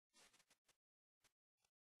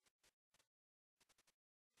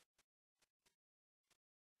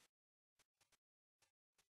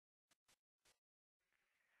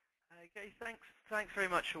Okay, thanks very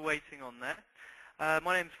much for waiting on there.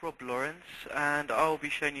 My name's Rob Lawrence, and I'll be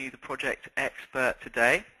showing you the Project Expert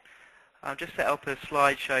today. I've just set up a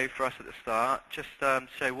slideshow for us at the start, just to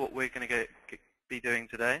show what we're going to be doing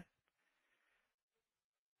today.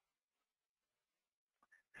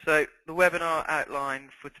 So the webinar outline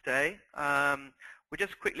for today, we'll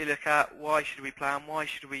just quickly look at why should we plan, why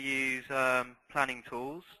should we use planning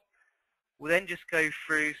tools. We'll then just go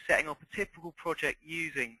through setting up a typical project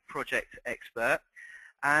using Project Expert,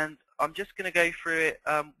 and I'm just going to go through it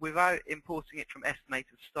without importing it from Estimator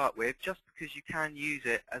to start with, just because you can use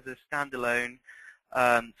it as a standalone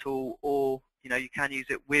tool, or you can use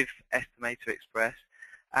it with Estimator Express,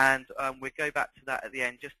 and we'll go back to that at the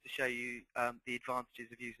end just to show you the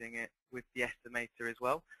advantages of using it with the Estimator as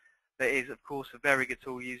well. But it is, of course, a very good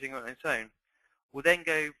tool using it on its own. We'll then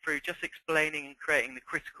go through just explaining and creating the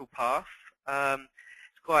critical path.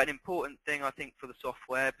 It's quite an important thing, I think, for the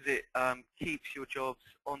software, because it keeps your jobs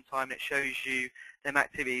on time. It shows you them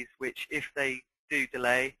activities which, if they do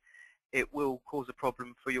delay, it will cause a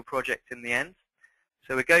problem for your project in the end.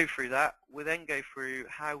 So we go through that. We'll then go through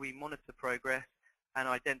how we monitor progress and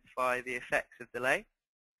identify the effects of delay.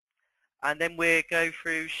 And then we'll go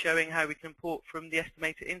through showing how we can import from the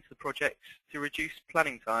estimator into the project to reduce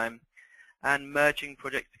planning time and merging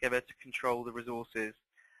projects together to control the resources.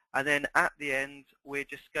 And then at the end, we'll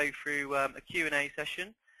just go through a Q&A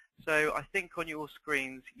session. So I think on your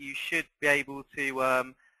screens, you should be able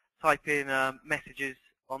to type in messages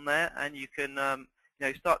on there, and you can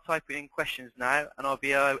start typing in questions now, and I'll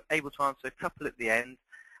be able to answer a couple at the end.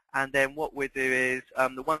 And then what we'll do is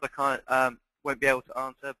the ones I won't be able to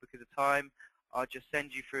answer because of time, I'll just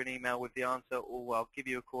send you through an email with the answer, or I'll give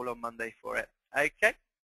you a call on Monday for it. Okay?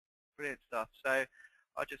 Brilliant stuff. So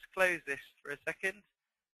I'll just close this for a second.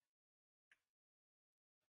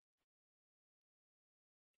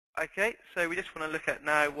 Okay, so we just want to look at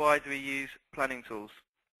now, why do we use planning tools?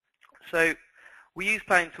 So we use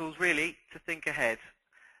planning tools really to think ahead.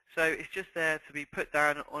 So it's just there to be put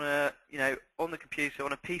down on a, on the computer,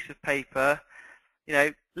 on a piece of paper,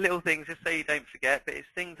 little things just so you don't forget, but it's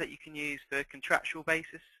things that you can use for a contractual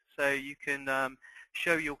basis. So you can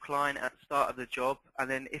show your client at the start of the job,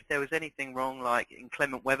 and then if there was anything wrong, like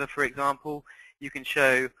inclement weather, for example, you can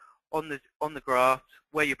show on the graph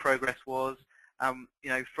where your progress was.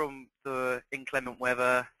 From the inclement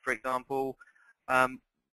weather, for example,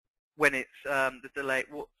 when it's the delay,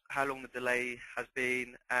 how long the delay has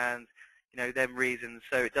been, and them reasons,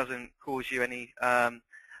 so it doesn't cause you any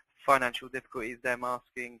financial difficulties. Them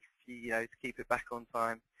asking to keep it back on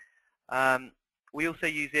time. We also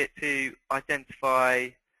use it to identify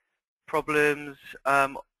problems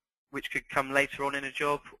which could come later on in a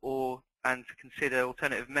job, and to consider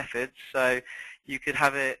alternative methods. So you could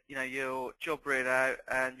have it, your job written out,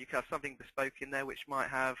 and you could have something bespoke in there which might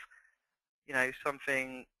have,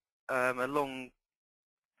 something a long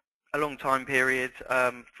time period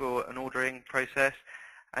for an ordering process,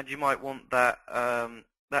 and you might want that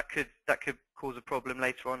that could cause a problem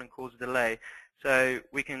later on and cause a delay. So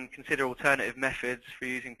we can consider alternative methods for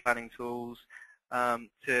using planning tools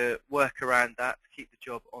to work around that to keep the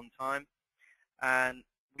job on time. And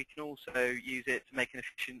we can also use it to make an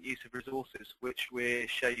efficient use of resources, which we'll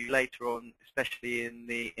show you later on, especially in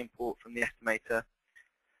the import from the estimator.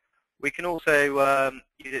 We can also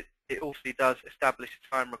use it. It also does establish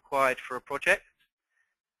the time required for a project,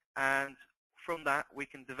 and from that we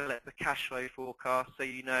can develop a cash flow forecast, so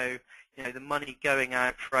the money going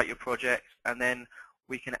out throughout your project, and then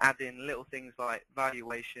we can add in little things like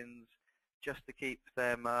valuations just to keep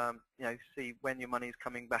them, see when your money is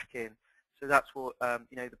coming back in. So that's what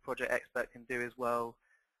the Project Expert can do as well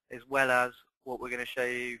as what we're going to show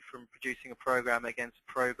you from producing a program against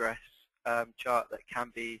progress chart that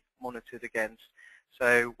can be monitored against.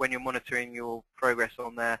 So when you're monitoring your progress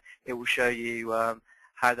on there, it will show you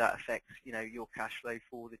how that affects your cash flow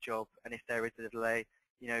for the job, and if there is a delay,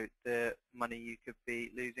 the money you could be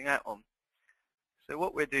losing out on. So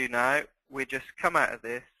what we'll do now, we'll just come out of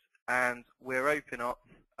this and we'll open up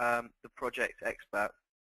the Project Expert.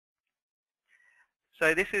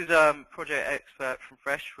 So this is Project Expert from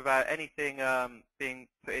Fresh without anything being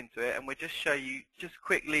put into it, and we'll just show you just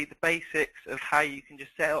quickly the basics of how you can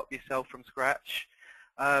just set up yourself from scratch.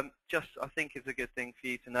 I think it's a good thing for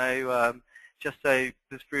you to know, just so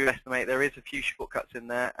through Estimate there is a few shortcuts in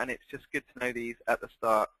there, and it's just good to know these at the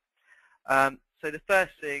start. So the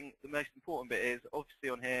first thing, the most important bit is obviously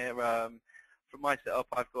on here, from my setup,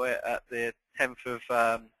 I've got it at the 10th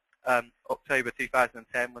of October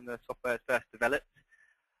 2010 when the software was first developed.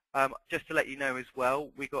 Just to let you know as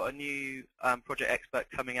well, we got a new Project Expert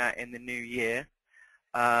coming out in the new year.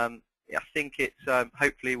 I think it's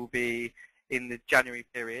hopefully will be in the January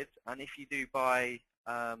period. And if you do buy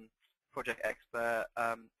ProjectXpert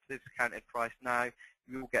this discounted price now,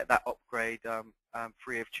 you will get that upgrade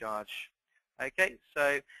free of charge. Okay,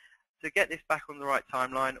 so to get this back on the right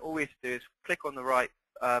timeline, all we have to do is click on the right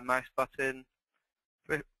mouse button,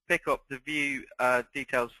 pick up the view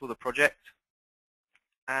details for the project,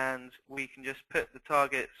 and we can just put the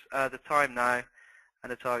targets, the time now,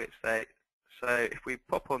 and the target state. So if we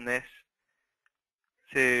pop on this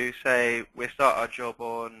to say we start our job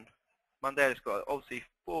on Monday, it's got to obviously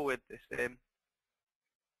forward this in.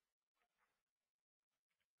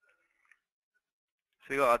 So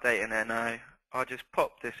we've got our date in there now. I'll just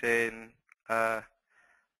pop this in for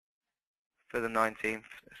the 19th,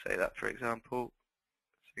 let's say that for example.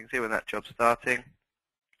 So you can see when that job's starting.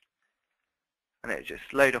 And it'll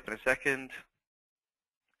just load up in a second.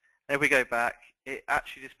 And if we go back, it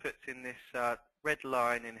actually just puts in this red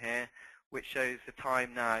line in here, which shows the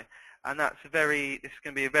time now. And this is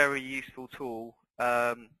going to be a very useful tool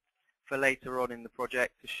for later on in the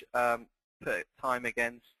project to put time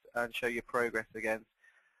against and show your progress against.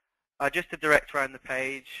 Just to direct around the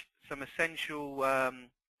page, some essential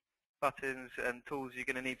buttons and tools you're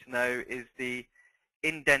going to need to know is the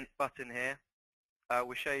indent button here.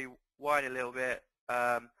 We'll show you why in a little bit.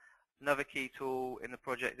 Another key tool in the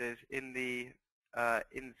project is in the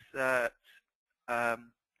insert,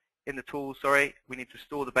 in the tools, sorry, we need to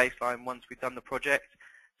store the baseline once we've done the project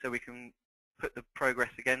so we can put the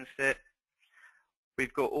progress against it.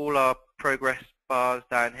 We've got all our progress bars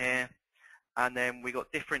down here, and then we've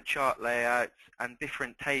got different chart layouts and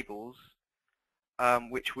different tables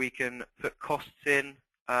which we can put costs in.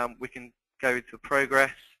 We can go to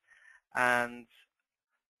progress and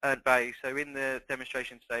earned value. So in the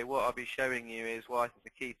demonstration today, what I'll be showing you is what I think the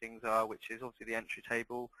key things are, which is obviously the entry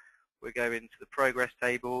table. We'll go into the progress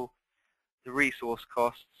table, the resource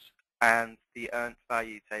costs, and the earned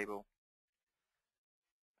value table.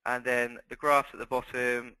 And then the graphs at the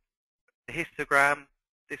bottom, the histogram.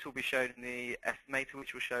 This will be shown in the estimator,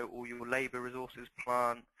 which will show all your labour resources,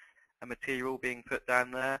 plant, and material being put down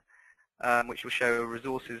there, which will show a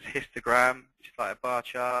resources histogram, which is like a bar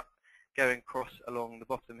chart, going across along the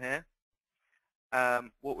bottom here.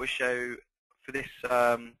 What we'll show for this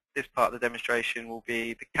this part of the demonstration will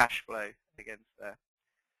be the cash flow against there.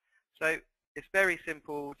 So it's very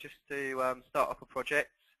simple just to start up a project.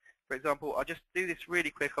 For example, I'll just do this really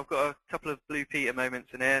quick. I've got a couple of Blue Peter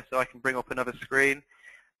moments in here so I can bring up another screen.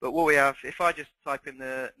 But what we have, if I just type in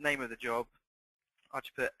the name of the job, I'll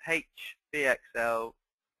just put HBXL.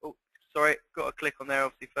 Oh, sorry, got to click on there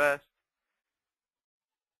obviously first.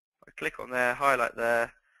 I click on there, highlight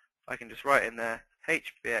there. I can just write in there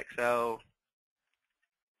HBXL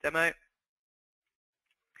demo.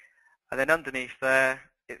 And then underneath there,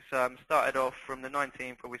 it's started off from the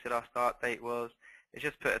 19th, where we said our start date was. It's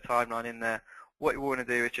just put a timeline in there. What you want to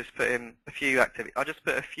do is just put in a few activities. I'll just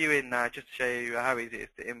put a few in now just to show you how easy it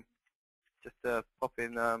is to pop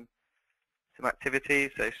in some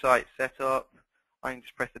activities. So site setup. I can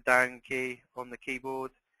just press the down key on the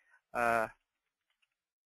keyboard. We'll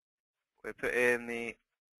put in the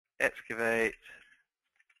excavate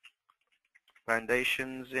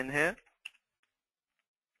foundations in here.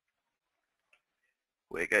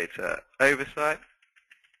 We go to oversight.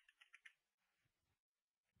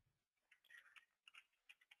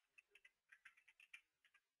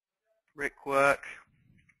 Brickwork.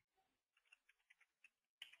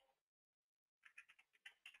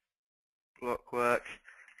 Blockwork.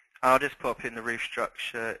 I'll just pop in the roof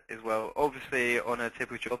structure as well. Obviously, on a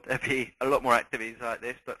typical job, there'll be a lot more activities like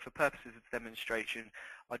this, but for purposes of demonstration,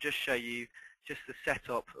 I'll just show you just the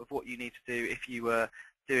setup of what you need to do if you were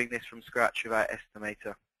doing this from scratch without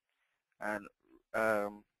estimator. And what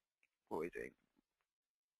are we doing?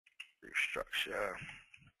 Roof structure.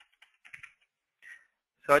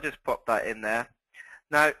 So I just popped that in there.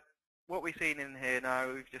 Now, what we've seen in here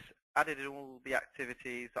now, we've just added in all the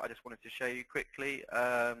activities that I just wanted to show you quickly,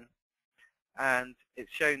 and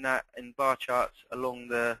it's shown that in bar charts along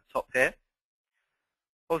the top here.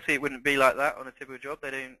 Obviously, it wouldn't be like that on a typical job.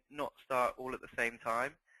 They do not start all at the same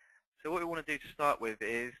time. So what we want to do to start with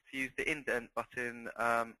is to use the indent button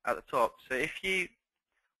at the top. So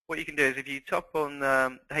what you can do is if you tap on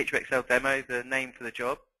the HBXL demo, the name for the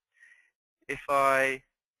job, if I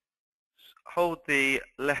hold the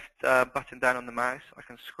left button down on the mouse, I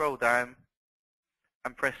can scroll down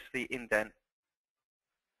and press the indent.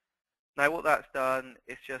 Now what that's done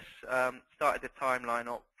is just started the timeline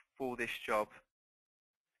up for this job.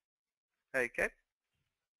 Okay.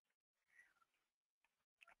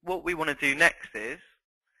 What we want to do next is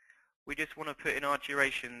we just want to put in our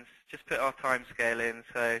durations, just put our time scale in.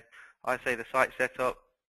 So I say the site setup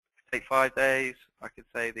take 5 days. I could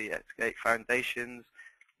say the excavate foundations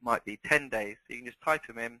might be 10 days. So you can just type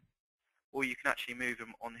them in, or you can actually move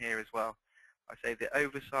them on here as well. I say the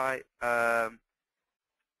oversight, 10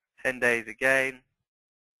 days again.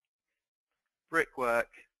 Brickwork,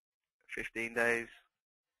 15 days.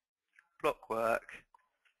 Block work,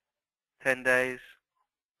 10 days.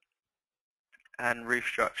 And roof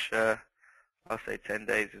structure, I'll say 10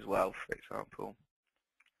 days as well, for example.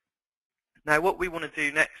 Now what we want to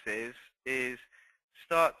do next is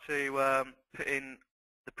start to put in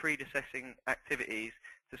the predecessing activities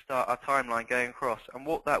to start our timeline going across. And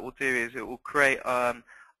what that will do is it will create our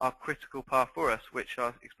critical path for us, which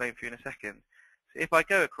I'll explain for you in a second. So if I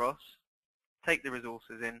go across, take the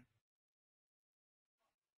resources in,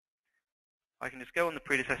 I can just go on the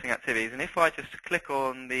predecessing activities, and if I just click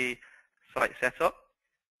on the site setup,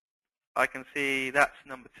 I can see that's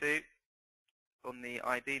number 2 on the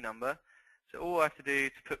ID number. So all I have to do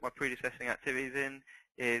to put my predecessing activities in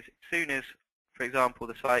is, as soon as, for example,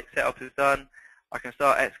 the site setup is done, I can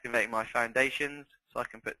start excavating my foundations. So I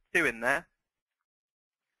can put 2 in there,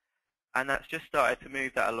 and that's just started to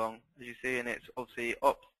move that along, as you see, and it's obviously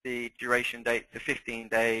upped the duration date to 15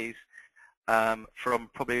 days from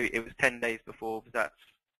probably it was 10 days before, because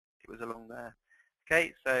it was along there.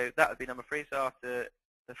 Okay, so that would be number 3. So after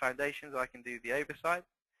the foundations, I can do the oversight.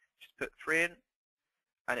 Just put 3 in,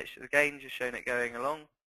 and it's again just showing it going along.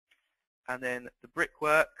 And then the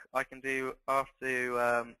brickwork I can do after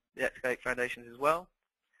the excavate foundations as well.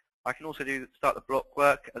 I can also start the block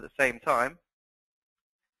work at the same time.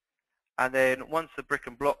 And then once the brick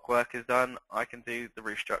and block work is done, I can do the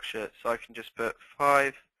roof structure. So I can just put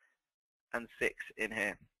 5 and 6 in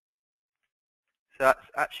here. So that's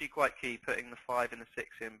actually quite key, putting the 5 and the 6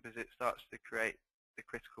 in, because it starts to create the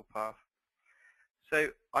critical path. So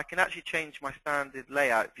I can actually change my standard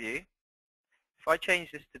layout view. If I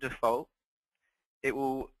change this to default, it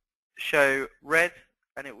will show red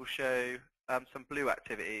and it will show some blue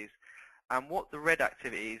activities. And what the red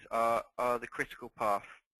activities are the critical path.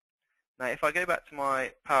 Now if I go back to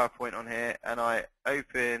my PowerPoint on here and I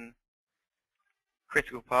open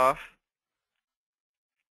critical path,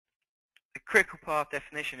 the critical path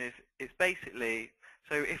definition is basically,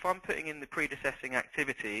 so if I'm putting in the predecessing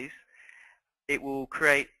activities, it will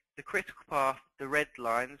create the critical path, the red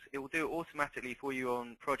lines. It will do it automatically for you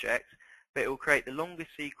on project, but it will create the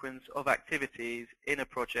longest sequence of activities in a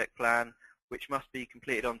project plan, which must be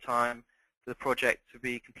completed on time for the project to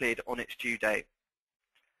be completed on its due date.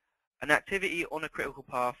 An activity on a critical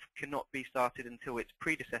path cannot be started until its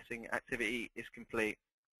predecessing activity is complete.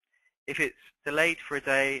 If it's delayed for a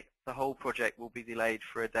day, the whole project will be delayed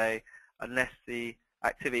for a day unless the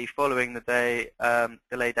activity following the day,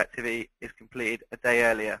 delayed activity, is completed a day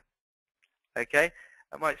earlier. Okay,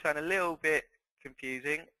 that might sound a little bit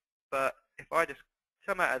confusing, but if I just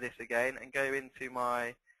come out of this again and go into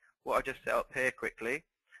what I just set up here quickly,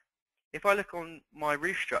 if I look on my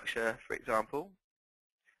roof structure, for example,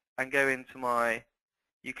 and go into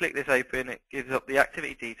you click this open, it gives up the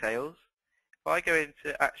activity details. If I go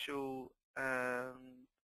into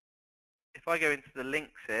if I go into the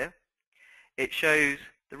links here, it shows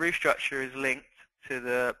the roof structure is linked to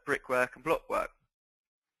the brickwork and block work.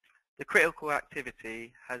 The critical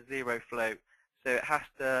activity has 0 float, so it has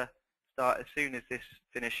to start as soon as this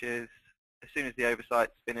finishes, as soon as the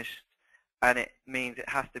oversight's finished, and it means it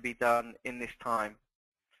has to be done in this time.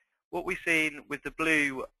 What we've seen with the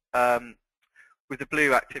blue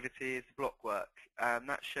activity is block work, and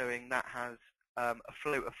that's showing that has a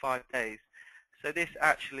float of 5 days. So this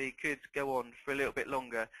actually could go on for a little bit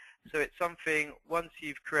longer. So it's something, once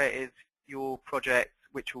you've created your project,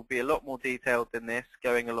 which will be a lot more detailed than this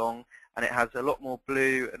going along, and it has a lot more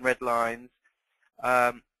blue and red lines,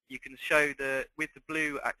 you can show with the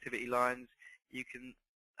blue activity lines, you can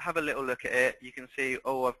have a little look at it. You can see,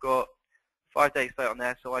 oh, I've got 5 days float on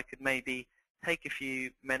there, so I could maybe take a few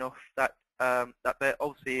men off that bit.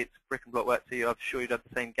 Obviously, it's brick and block work, so I'm sure you'd have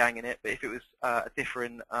the same gang in it. But if it was a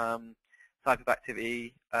different type of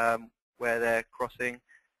activity where they're crossing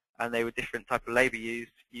and they were different type of labour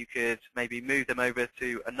used, you could maybe move them over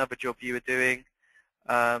to another job you were doing,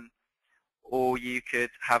 or you could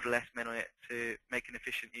have less men on it to make an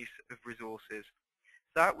efficient use of resources.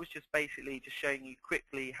 So that was just basically just showing you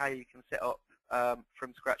quickly how you can set up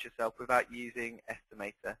from scratch yourself without using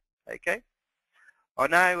Estimator. Okay. I'll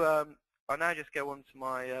now just go on to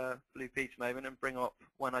my Blue Peter moment and bring up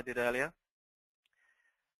one I did earlier.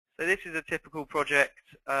 So this is a typical project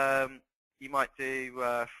you might do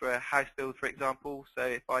for a house build, for example. So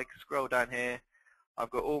if I scroll down here, I've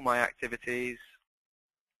got all my activities,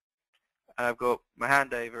 and I've got my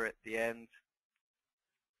handover at the end.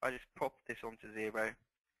 I just pop this onto 0.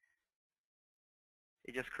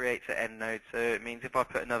 It just creates an end node, so it means if I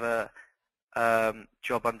put another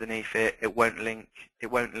job underneath it, it won't link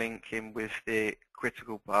in with the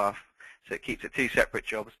critical path. So it keeps it 2 separate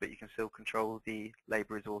jobs, but you can still control the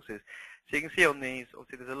labour resources. So you can see on these,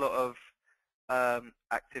 obviously there's a lot of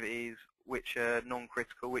activities which are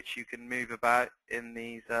non-critical, which you can move about in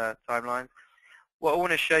these timelines. What I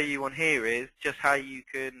want to show you on here is just how you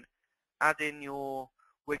can add in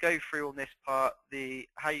we'll go through on this part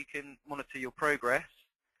how you can monitor your progress,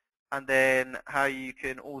 and then how you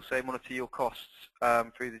can also monitor your costs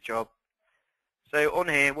through the job. So on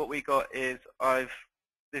here, what we got is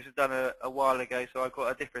this was done a while ago, so I've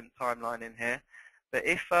got a different timeline in here. But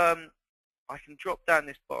if I can drop down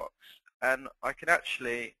this box, and I can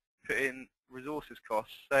actually put in resources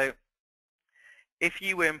costs. So if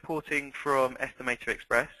you were importing from Estimator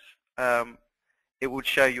Express, it would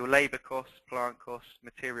show your labour costs, plant costs,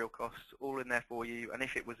 material costs, all in there for you. And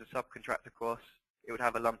if it was a subcontractor cost, it would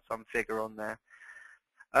have a lump sum figure on there.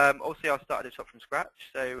 Obviously, I started this up from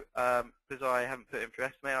scratch, so because I haven't put in for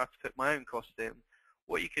estimate, I have to put my own cost in.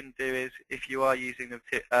 What you can do is, if you are using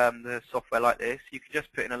the software like this, you can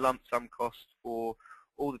just put in a lump sum cost for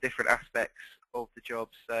all the different aspects of the job.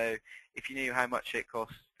 So if you knew how much it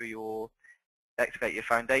costs for excavate your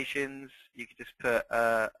foundations, you could just put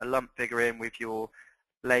a lump figure in with your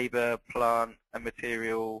labour, plant and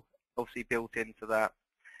material obviously built into that.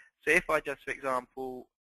 So if I just, for example,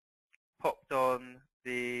 popped on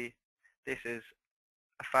this is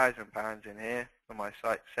 £1,000 in here for my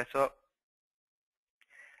site setup,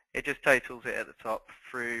 it just totals it at the top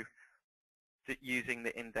through using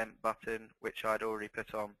the indent button, which I'd already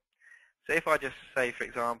put on. So if I just say, for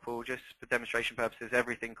example, just for demonstration purposes,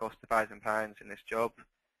 everything costs £1,000 in this job,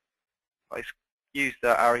 I use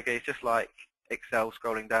the arrow keys just like Excel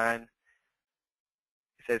scrolling down.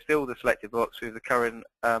 It says fill the selected box with the current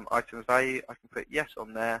items value. I can put yes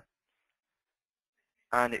on there,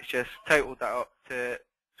 and it's just totaled that up to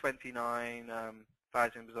 29,000,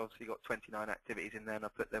 because obviously you've got 29 activities in there, and I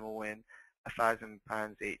put them all in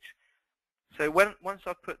 £1,000 each. So once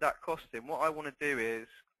I've put that cost in, what I want to do is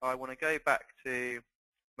I want to go back to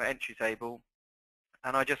my entry table,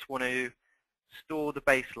 and I just want to store the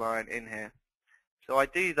baseline in here. So I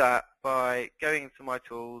do that by going into my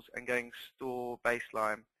tools and going store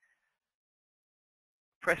baseline.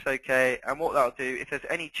 Press OK, and what that'll do, if there's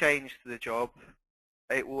any change to the job,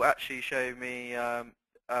 it will actually show me,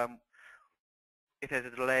 if there's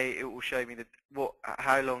a delay, it will show me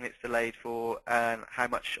how long it's delayed for and how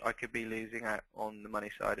much I could be losing out on the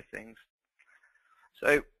money side of things.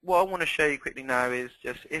 So what I want to show you quickly now is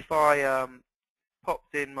just if I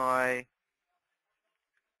popped in my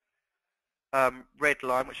red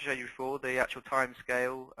line, which I showed you before, the actual time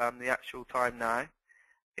scale, the actual time now.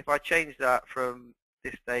 If I change that from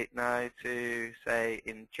this date now to, say,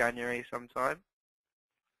 in January sometime,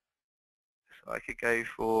 so I could go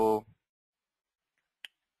for,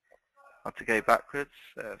 I have to go backwards,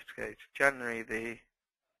 so I have to go to January the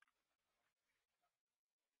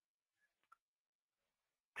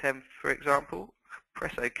 10th, for example.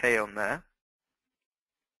 Press OK on there.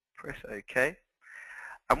 Press OK.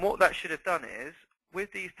 And what that should have done is,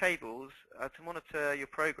 with these tables, to monitor your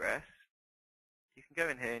progress, you can go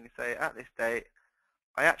in here and you say, at this date,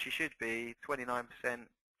 I actually should be 29%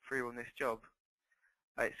 through on this job.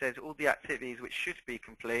 It says all the activities which should be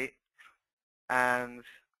complete and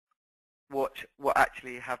what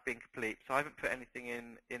actually have been complete. So I haven't put anything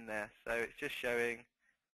in there. So it's just showing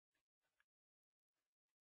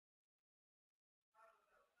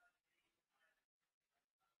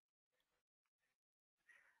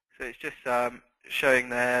showing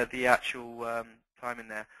there the actual time in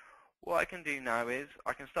there. What I can do now is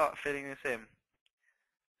I can start filling this in.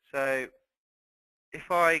 So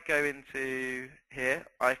if I go into here,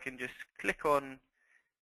 I can just click on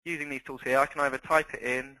using these tools here. I can either type it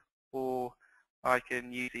in or I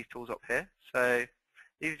can use these tools up here. So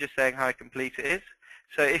these are just saying how complete it is.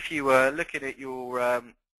 So if you were looking at your,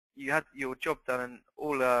 you had your job done and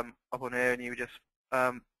all up on here, and you were just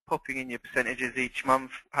popping in your percentages each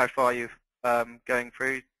month, how far you're going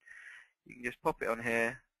through, you can just pop it on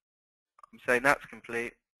here. I'm saying that's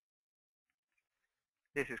complete.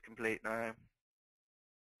 This is complete now.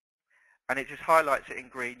 And it just highlights it in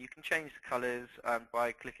green. You can change the colours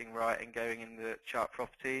by clicking right and going in the chart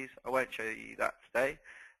properties. I won't show you that today,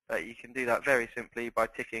 but you can do that very simply by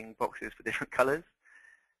ticking boxes for different colours.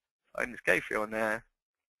 So I can just go through on there,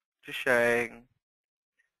 just showing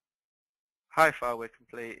how far we're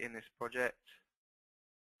complete in this project.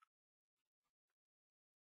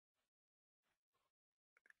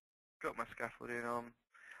 got my scaffolding on.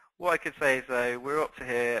 What I could say is though, we're up to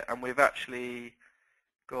here and we've actually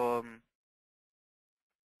gone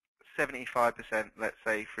 75%, let's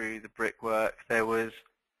say, through the brickwork. There was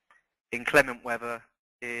inclement weather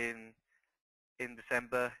in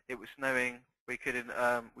December. It was snowing. We couldn't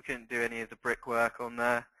do any of the brickwork on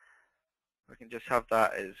there. We can just have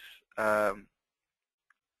that as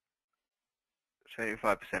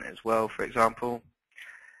 75% as well, for example.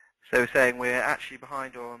 So we're saying we're actually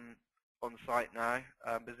behind on site now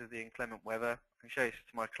because of the inclement weather. I can show this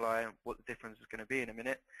to my client what the difference is going to be in a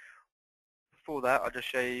minute. Before that, I'll just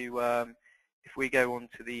show you if we go on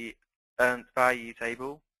to the earned value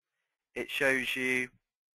table, it shows you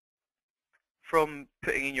from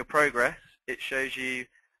putting in your progress, it shows you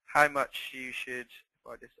how much you should, if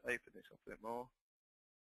I just open this up a bit more,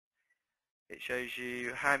 it shows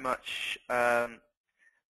you how much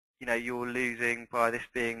you're losing by this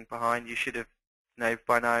being behind. You should have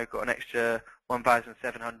by now got an extra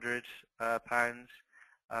 £1,700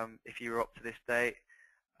 if you were up to this date.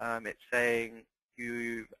 It's saying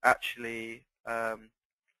you've actually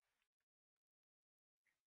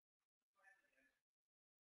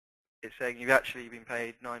been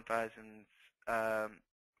paid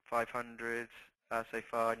 9,500 so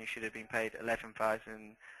far, and you should have been paid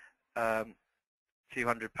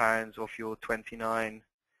 £11,200 off your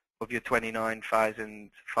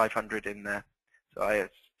 29,500 in there. So I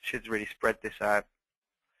should really spread this out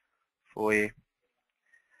for you.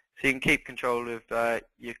 So you can keep control of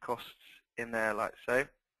your costs in there like so.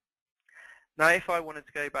 Now if I wanted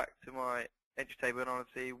to go back to my entry table and I want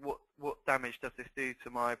to see what damage does this do to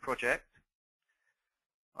my project,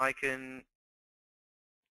 I can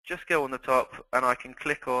just go on the top and I can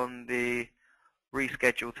click on the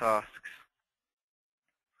reschedule tasks.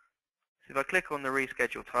 So if I click on the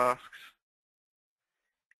reschedule tasks,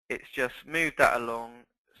 it's just moved that along.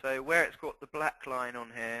 So where it's got the black line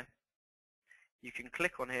on here, you can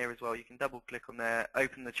click on here as well. You can double click on there,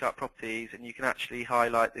 open the chart properties, and you can actually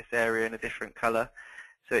highlight this area in a different color.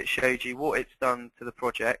 So it shows you what it's done to the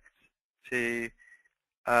project. So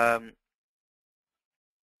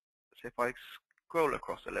if I scroll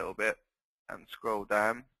across a little bit and scroll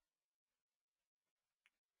down,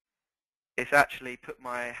 it's actually put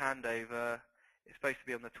my handover, it's supposed to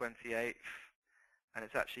be on the 28th, and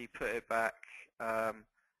it's actually put it back a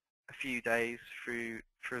few days through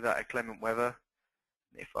that inclement weather.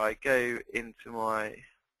 If I go into my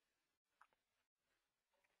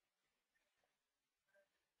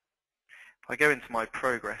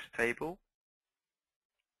progress table,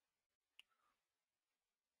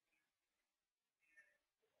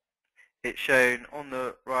 it's shown on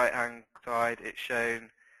the right hand side, it's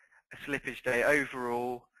shown a slippage day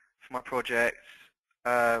overall for my projects.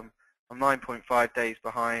 I'm 9.5 days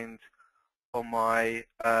behind on my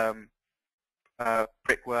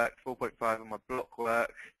brickwork, 4.5 on my block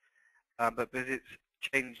work, but because it's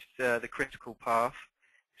changed the critical path,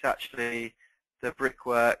 it's actually the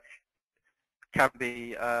brickwork can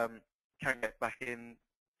get back in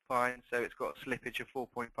fine, so it's got a slippage of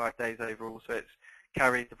 4.5 days overall, so it's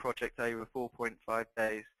carried the project over 4.5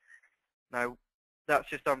 days. Now that's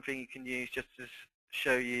just something you can use just to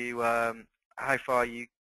show you how far you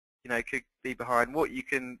could be behind. What you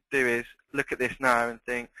can do is look at this now and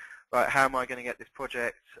think, right, how am I going to get this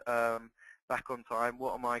project back on time?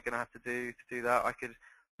 What am I going to have to do that? I could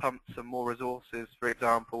pump some more resources, for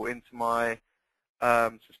example, into my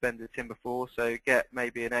suspended timber floor, so get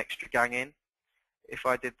maybe an extra gang in. If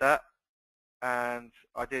I did that, and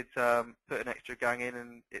I did put an extra gang in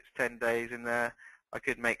and it's 10 days in there, I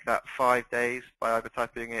could make that 5 days by either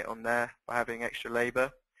typing it on there, by having extra labour.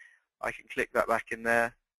 I can click that back in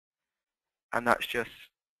there, and that's just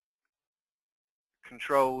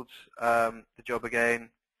controlled the job again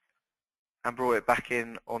and brought it back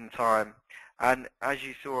in on time. And as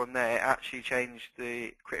you saw on there, it actually changed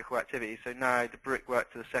the critical activity. So now the brickwork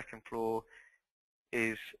to the second floor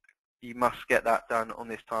is, you must get that done on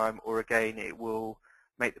this time, or again it will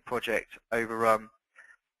make the project overrun.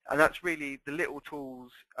 And that's really the little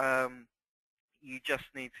tools you just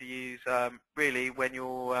need to use really when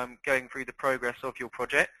you're going through the progress of your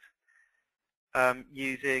project.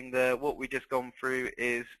 Using what we just gone through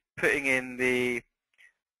is putting in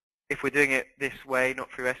if we're doing it this way,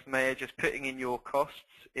 not through Estimator, just putting in your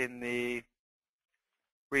costs in the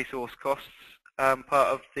resource costs part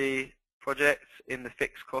of the project in the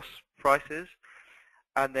fixed cost prices,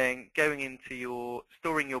 and then going into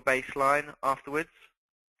storing your baseline afterwards,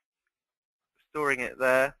 storing it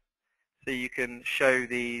there so you can show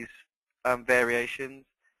these variations.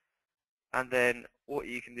 And then what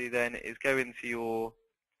you can do then is go into your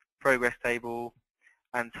progress table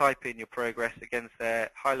and type in your progress against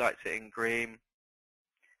there, highlights it in green,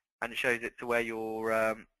 and it shows it to where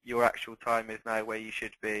your actual time is now, where you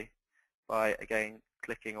should be, by again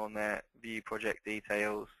clicking on there, view project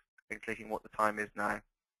details, and clicking what the time is now.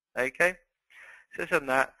 Okay, so from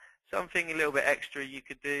that, something a little bit extra you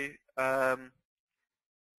could do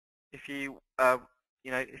if you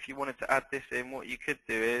if you wanted to add this in, what you could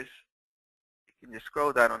do is you can just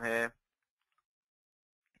scroll down on here.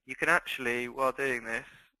 You can actually, while doing this,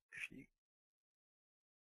 if you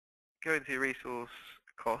go into your resource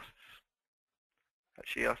costs,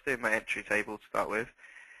 actually I'll stay in my entry table to start with,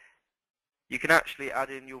 you can actually add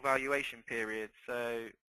in your valuation period. So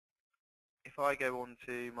if I go on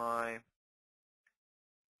to my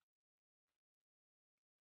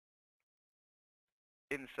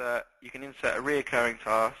insert, you can insert a reoccurring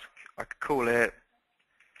task. I could call it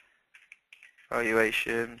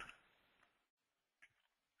valuation,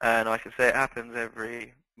 and I can say it happens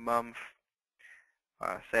every month.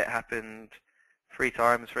 Say it happened 3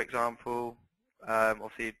 times, for example.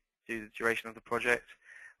 Obviously, do the duration of the project,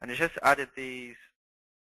 and it's just added these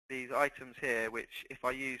items here, which if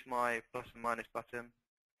I use my plus and minus button,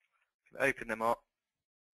 I can open them up.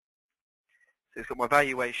 So it's got my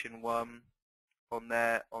valuation 1 on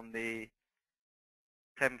there on the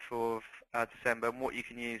 10th of December, and what you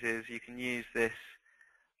can use is you can use this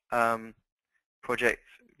project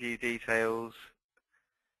view details,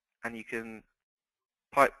 and you can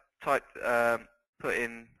put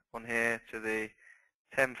in on here to the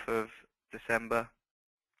 10th of December,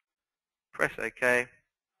 press OK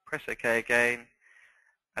again,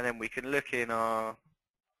 and then we can look in our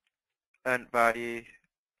earned value.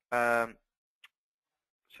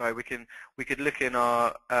 Sorry, we could look in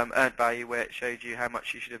our earned value where it showed you how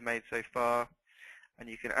much you should have made so far, and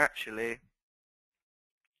you can actually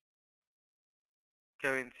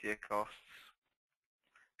go into your costs,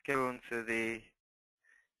 go onto the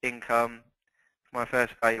income, my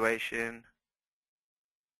first valuation.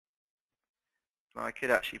 I could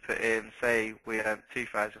actually put in, say we earned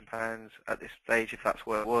 £2,000 at this stage, if that's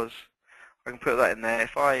what it was. I can put that in there.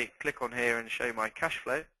 If I click on here and show my cash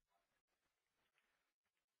flow,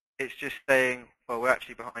 it's just saying, well, we're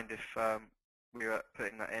actually behind if we were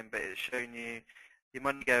putting that in, but it's showing you your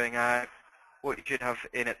money going out, what you should have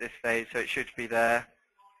in at this stage, so it should be there.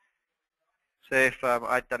 So if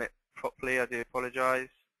I'd done it properly, I do apologise.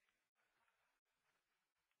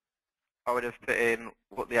 I would have put in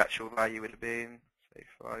what the actual value would have been, say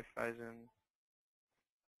 5,000.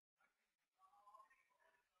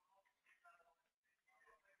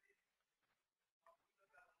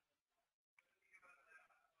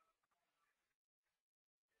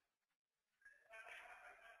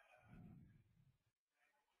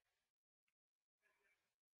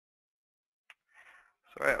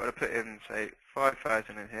 Sorry, I would have put in, say,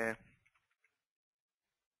 5,000 in here.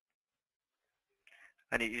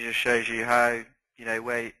 And it just shows you how,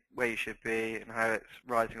 where you should be and how it's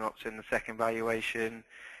rising up in the second valuation.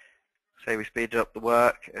 Say we speeded up the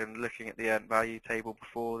work, and looking at the earned value table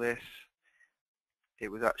before this,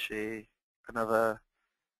 it was actually another,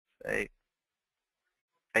 say,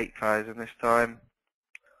 8,000 this time.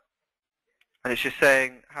 And it's just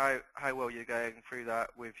saying how well you're going through that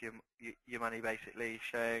with your money, basically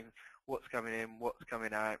showing what's coming in, what's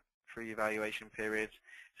coming out through your valuation periods.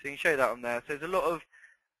 So you can show that on there. So there's a lot of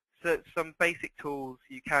some basic tools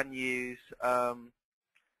you can use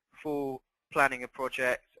for planning a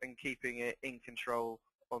project and keeping it in control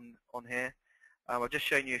on here. I've just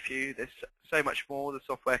shown you a few. There's so much more the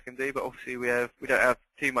software can do, but obviously we don't have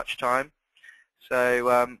too much time.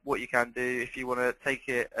 So what you can do, if you want to take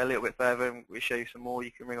it a little bit further and we show you some more,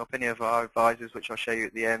 you can ring up any of our advisors, which I'll show you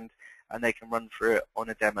at the end, and they can run through it on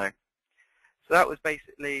a demo. So that was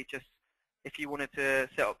basically just if you wanted to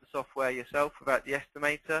set up the software yourself without the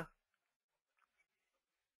estimator.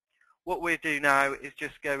 What we'll do now is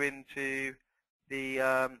just go into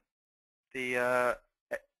the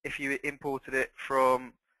if you imported it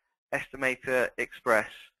from Estimator Express.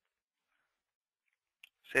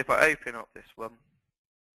 So if I open up this one,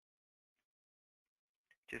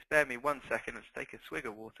 just bear me 1 second, let's take a swig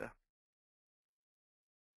of water.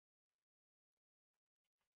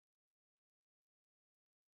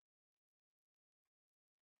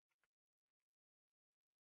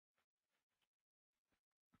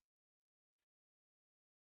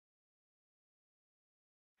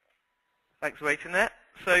 Thanks for waiting there.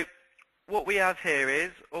 So what we have here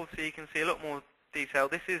is, obviously you can see a lot more detail.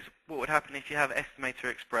 This is what would happen if you have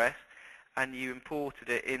Estimator Express and you imported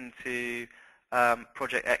it into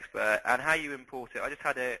ProjectXpert, and how you import it. I just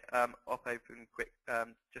had it open quick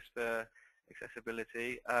just for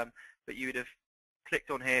accessibility, but you would have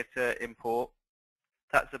clicked on here to import.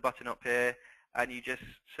 That's the button up here, and you just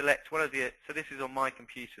select one of the, so this is on my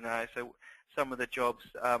computer now, so some of the jobs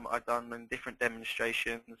I've done in different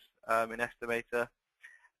demonstrations in Estimator,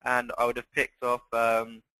 and I would have picked off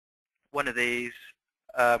one of these,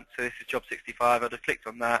 so this is job 65, I'd have clicked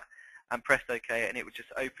on that and pressed OK, and it would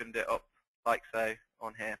just opened it up like so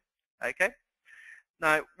on here. Okay.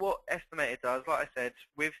 Now what Estimator does, like I said,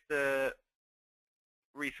 with the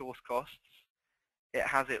resource costs, it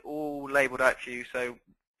has it all labelled out for you. So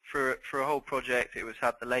for a whole project, it would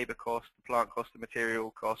have the labour cost, the plant cost, the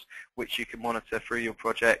material cost, which you can monitor through your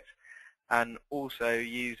project, and also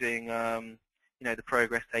using the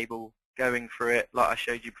progress table, going through it like I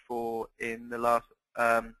showed you before in the last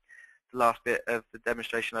bit of the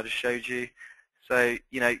demonstration I just showed you. So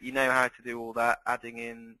you know how to do all that, adding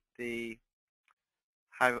in the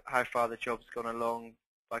how far the job's gone along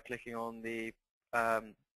by clicking on the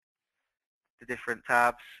different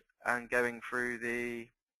tabs and going through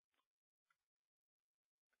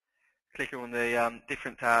clicking on the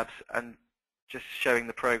different tabs and just showing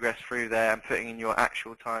the progress through there and putting in your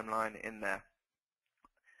actual timeline in there.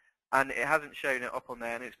 And it hasn't shown it up on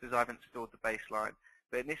there, and it's because I haven't stored the baseline.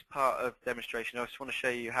 But in this part of the demonstration, I just want to show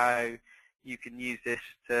you how you can use this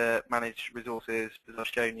to manage resources, because I've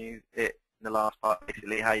shown you it in the last part,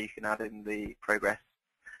 basically how you can add in the progress.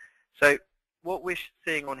 So what we're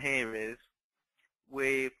seeing on here is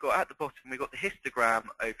we've got at the bottom, we've got the histogram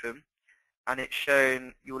open, and it's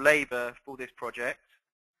shown your labour for this project,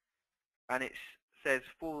 and it says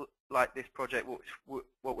for like this project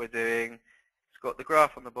what we're doing. It's got the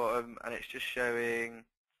graph on the bottom, and it's just showing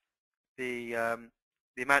the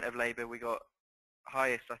amount of labour we got.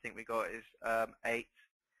 Highest I think we got is 8,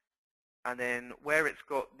 and then where it's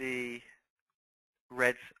got the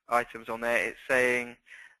red items on there, it's saying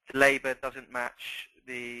the labour doesn't match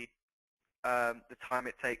the time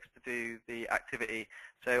it takes to do the activity.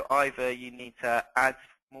 So either you need to add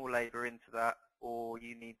more labour into that, or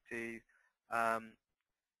you need to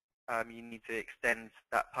extend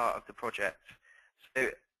that part of the project. So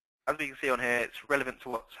as we can see on here, it's relevant to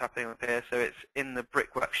what's happening up here. So it's in the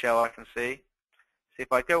brickwork shell, I can see. So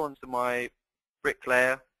if I go onto my brick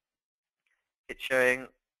layer, it's showing,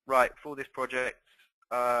 right, for this project,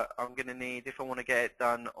 I'm going to need, if I want to get it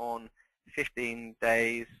done on 15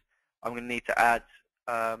 days, I'm going to need to add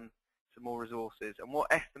some more resources. And what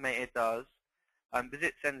Estimator does, because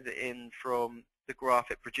it sends it in from the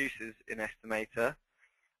graph it produces in Estimator,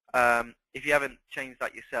 if you haven't changed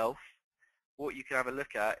that yourself, what you can have a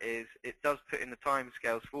look at is it does put in the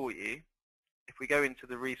timescales for you. If we go into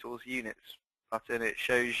the resource units button, it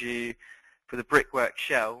shows you for the brickwork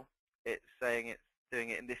shell, it's saying it's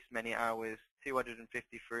doing it in this many hours,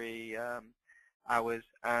 253 hours,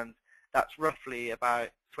 and that's roughly about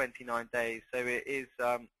 29 days. So it is,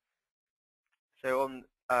 so on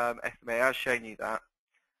Estimator, I've shown you that.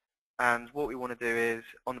 And what we want to do is,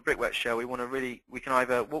 on the brickwork shell, we can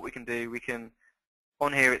either, what we can do, we can,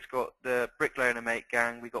 on here it's got the bricklayer and a mate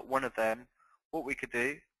gang, we got one of them. What we could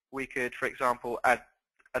do, we could, for example, add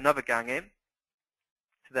another gang in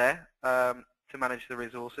to there to manage the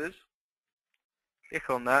resources. Click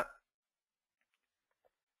on that,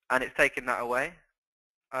 and it's taken that away.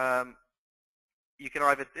 You can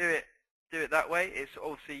either do it that way. It's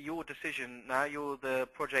obviously your decision now. You're the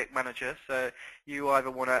project manager, so you either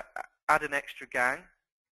want to add an extra gang,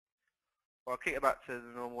 or I'll kick it back to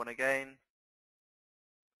the normal one again,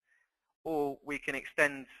 or we can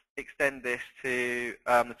extend this to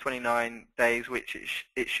the 29 days, which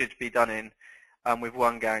it should be done in with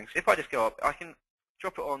one gang. So if I just go up, I can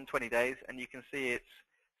drop it on 20 days, and you can see it's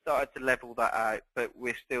started to level that out, but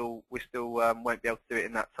we still won't be able to do it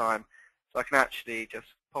in that time. So I can actually just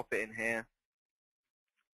pop it in here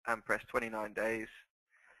and press 29 days,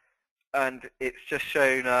 and it's just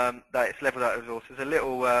shown that it's leveled out of resources. There's a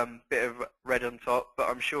little bit of red on top, but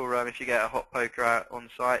I'm sure if you get a hot poker out on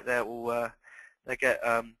site, they get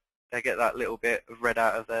that little bit of red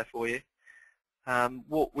out of there for you.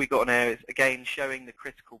 What we got on here is again showing the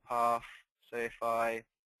critical path. So if I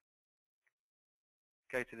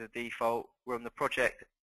go to the default, we're on the project.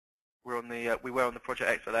 We were on the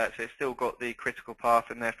ProjectXpert there, so it's still got the critical path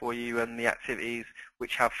in there for you, and the activities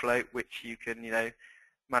which have float, which you can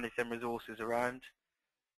manage them resources around.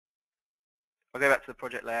 I'll go back to the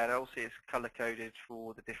project layer, and I'll see it's color coded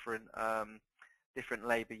for the different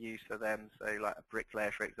labour use for them. So like a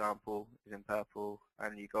bricklayer, for example, is in purple,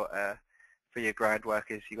 and you got for your ground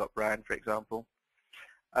workers, you got brown, for example.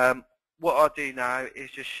 What I'll do now is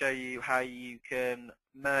just show you how you can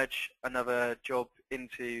merge another job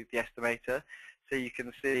into the Estimator, so you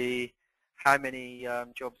can see how many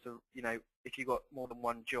jobs are, if you've got more than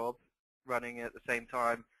one job running at the same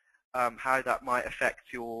time, how that might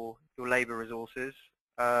affect your labour resources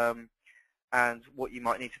and what you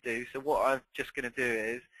might need to do. So what I'm just going to do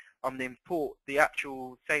is I'm going to import the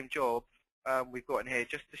actual same job we've got in here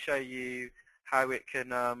just to show you how it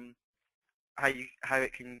can how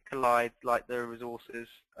it can collide like the resources.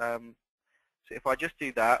 So if I just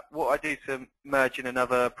do that, what I do to merge in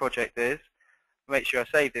another project is make sure I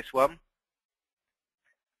save this one,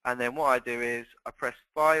 and then what I do is I press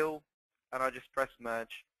File and I just press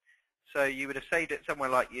Merge. So you would have saved it somewhere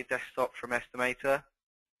like your desktop from Estimator,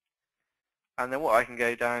 and then what I can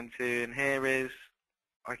go down to in here is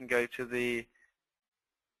I can go to the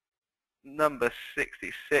number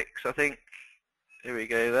 66, I think. Here we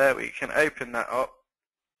go there. We can open that up.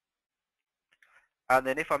 And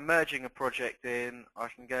then if I'm merging a project in, I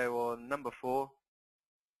can go on number 4,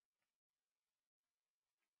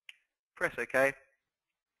 press OK.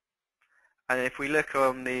 And if we look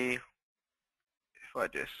on the, if I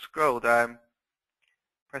just scroll down,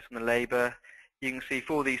 press on the labour, you can see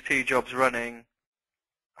for these two jobs running,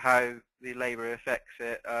 how the labour affects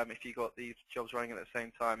it if you've got these jobs running at the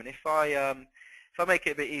same time. And if I make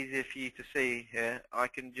it a bit easier for you to see here, I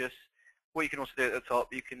can just, what you can also do at the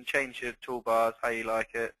top, you can change your toolbars how you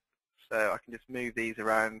like it. So I can just move these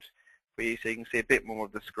around for you so you can see a bit more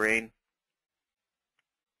of the screen,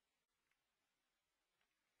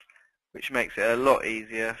 which makes it a lot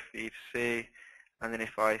easier for you to see. And then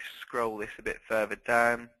if I scroll this a bit further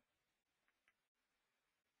down,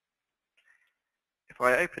 if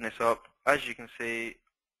I open this up, as you can see,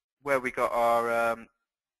 where we got our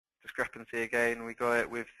discrepancy again, we got it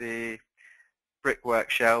with the brickwork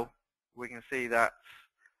shell. We can see that's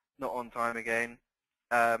not on time again.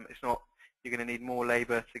 It's not. You're going to need more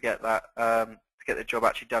labour to get that to get the job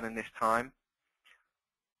actually done in this time.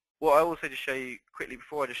 What I also just show you quickly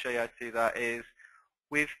before I just show you how to do that is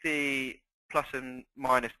with the plus and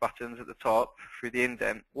minus buttons at the top through the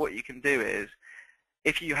indent. What you can do is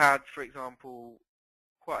if you had, for example,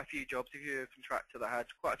 quite a few jobs, if you're a contractor that had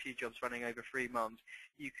quite a few jobs running over 3 months,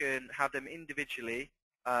 you can have them individually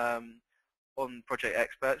on ProjectXpert,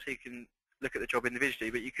 so you can look at the job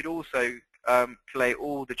individually, but you could also collate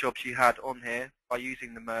all the jobs you had on here by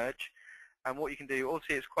using the merge. And what you can do,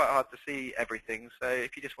 obviously it's quite hard to see everything, so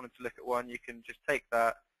if you just wanted to look at one, you can just take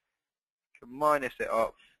that, you can minus it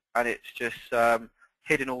up, and it's just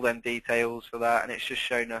hidden all them details for that, and it's just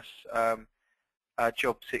shown us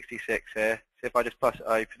job 66 here. So if I just plus it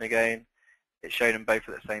open again, it's showing them both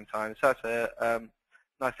at the same time. So that's a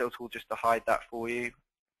nice little tool just to hide that for you.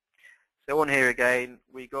 So on here again,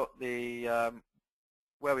 we got the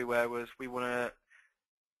where we were was we want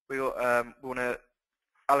to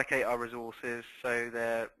allocate our resources so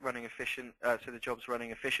they're running efficient, so the job's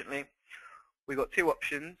running efficiently. We've got two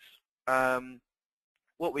options.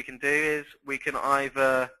 What we can do is we can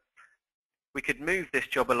either we could move this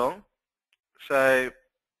job along, so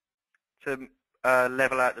to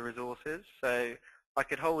level out the resources. So I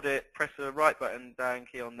could hold it, press the right button down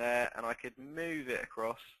key on there, and I could move it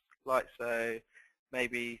across like so,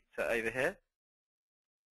 maybe to over here.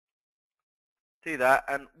 Do that,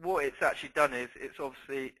 and what it's actually done is it's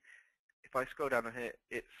obviously, if I scroll down on here,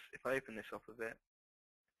 it's, if I open this up a bit,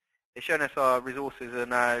 it's showing us our resources are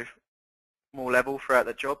now more level throughout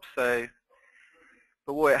the job. So,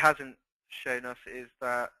 but what it hasn't shown us is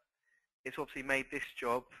that it's obviously made this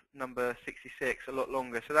job, number 66, a lot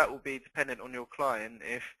longer. So that will be dependent on your client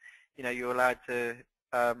if you're allowed to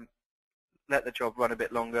let the job run a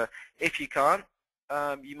bit longer. If you can't,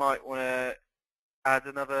 you might want to add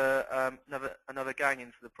another gang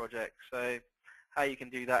into the project. So how you can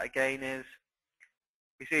do that again is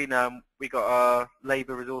we see now we got our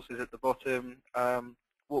labour resources at the bottom.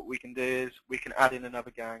 What we can do is we can add in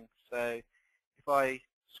another gang. So if I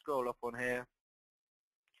scroll up on here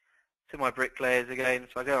to my bricklayers again,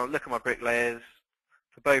 so I go and look at my bricklayers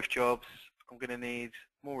for both jobs. I'm going to need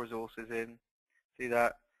more resources in. See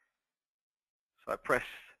that? So I press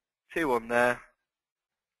 2 on there.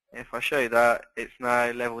 If I show that, it's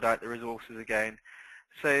now leveled out the resources again.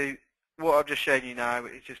 So what I've just shown you now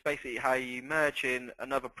is just basically how you merge in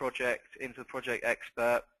another project into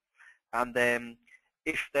ProjectXpert, and then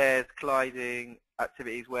if there's colliding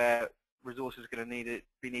activities where resources are going to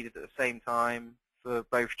be needed at the same time for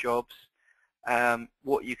both jobs,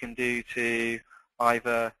 what you can do to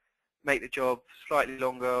either make the job slightly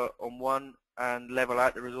longer on one and level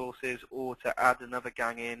out the resources, or to add another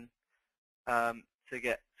gang in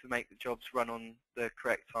to make the jobs run on the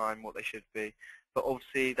correct time, what they should be. But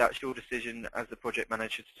obviously that's your decision as the project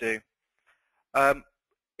manager to do.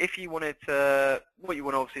 if you wanted to, what you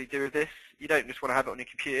want to obviously do with this, you don't just want to have it on your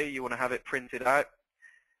computer, you want to have it printed out.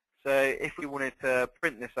 So if we wanted to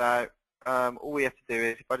print this out, all we have to do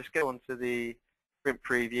is, if I just go onto the print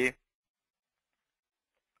preview,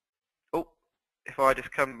 if I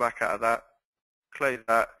just come back out of that, close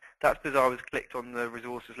that, that's because I was clicked on the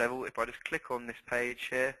resources level. If I just click on this page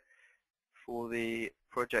here for the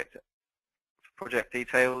project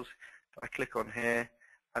details, if I click on here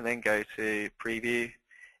and then go to preview,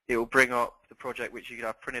 it will bring up the project which you can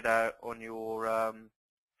have printed out on your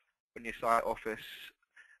site office.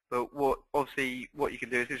 But what you can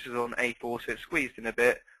do is, this is on A4, so it's squeezed in a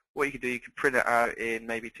bit. What you can do, you can print it out in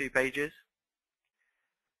maybe 2 pages.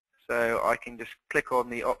 So I can just click on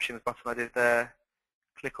the options button I did there,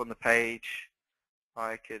 click on the page.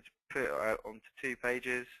 I could put it out onto 2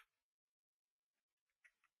 pages.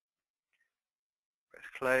 Press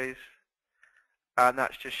close, and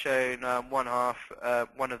that's just shown one of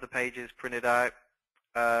the pages printed out.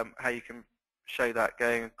 How you can show that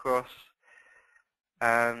going across,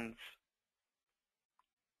 and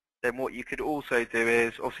then what you could also do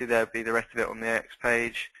is, obviously there'll be the rest of it on the next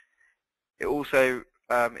page. It also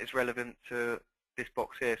is relevant to this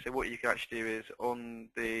box here. So what you can actually do is, on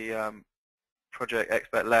the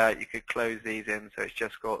ProjectXpert layout, you could close these in, so it's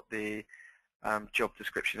just got the job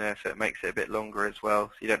description there, so it makes it a bit longer as well,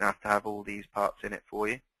 so you don't have to have all these parts in it for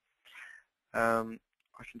you. I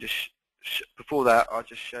can just, before that, I'll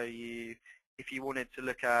just show you, if you wanted to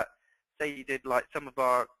look at, say you did, like some of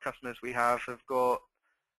our customers we have got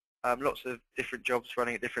lots of different jobs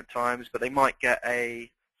running at different times, but they might get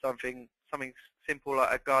something simple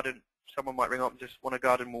like a garden. Someone might ring up and just want a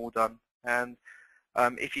garden wall done, and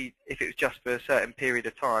if it was just for a certain period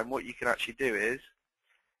of time, what you can actually do is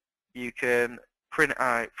you can print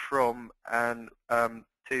out from and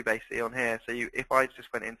to basically on here. So if I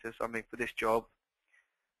just went into something for this job,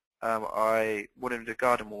 I wanted a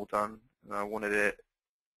garden wall done, and I wanted it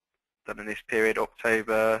done in this period,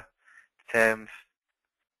 October 10th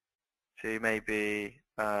to maybe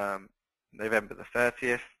November the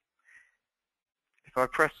 30th. If I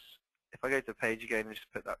go to the page again and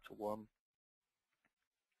just put that to 1,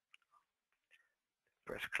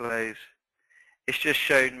 press close, it's just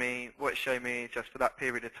shown me, what it's shown me is just for that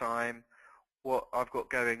period of time what I've got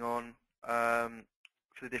going on for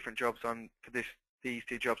the different jobs these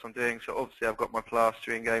 2 jobs I'm doing. So obviously I've got my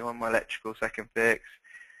plastering going on, my electrical second fix,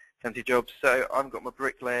 70 jobs. So I haven't got my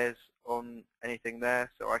bricklayers on anything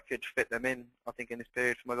there, so I could fit them in, I think, in this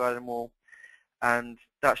period for my garden wall. And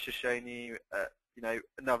that's just showing you,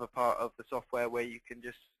 another part of the software where you can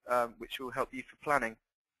just, which will help you for planning.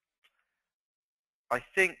 I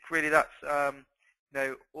think really that's,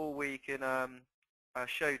 all we can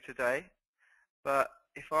show today. But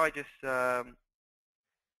if I just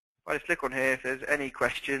click on here, if there's any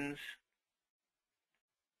questions,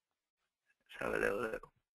 let's have a little look.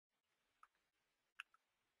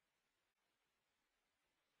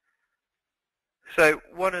 So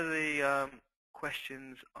one of the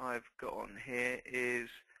questions I've got on here is,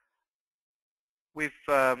 with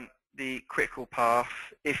the critical path,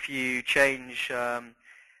 if you change the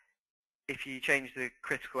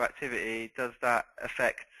critical activity, does that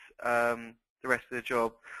affect the rest of the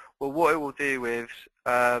job? Well, what it will do is,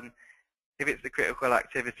 if it's the critical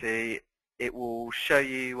activity, it will show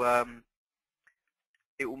you,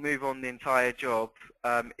 it will move on the entire job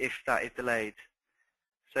if that is delayed.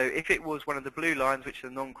 So if it was one of the blue lines, which are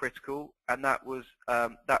non-critical, and that was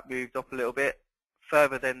that moved up a little bit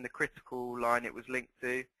further than the critical line it was linked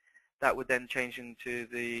to, that would then change into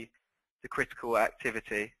the critical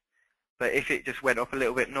activity. But if it just went up a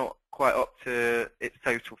little bit, not quite up to its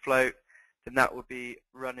total float, then that would be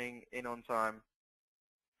running in on time.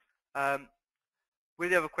 With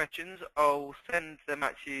the other questions, I'll send them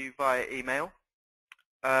out to you via email.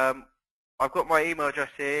 I've got my email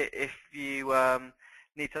address here if you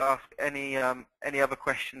need to ask any other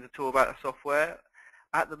questions at all about the software.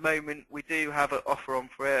 At the moment, we do have an offer on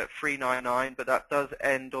for it at $399, but that does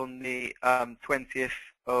end on the 20th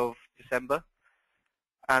of December.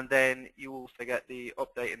 And then you also get the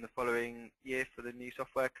update in the following year for the new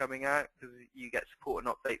software coming out, because you get support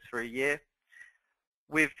and updates for a year.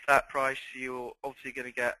 With that price, you're obviously going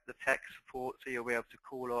to get the tech support, so you'll be able to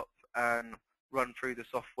call up and run through the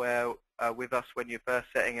software with us when you're first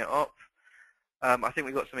setting it up. I think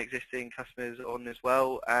we've got some existing customers on as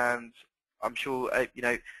well, and I'm sure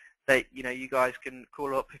you guys can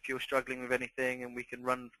call up if you're struggling with anything, and we can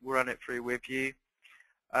run it through with you.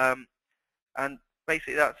 And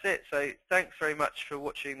basically that's it. So thanks very much for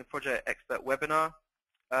watching the ProjectXpert webinar.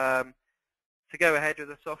 To go ahead with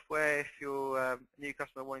the software, if you're a new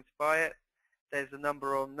customer wanting to buy it, there's a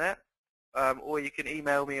number on there, or you can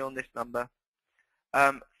email me on this number.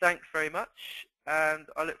 Thanks very much, and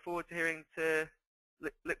I look forward to hearing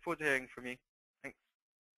from you.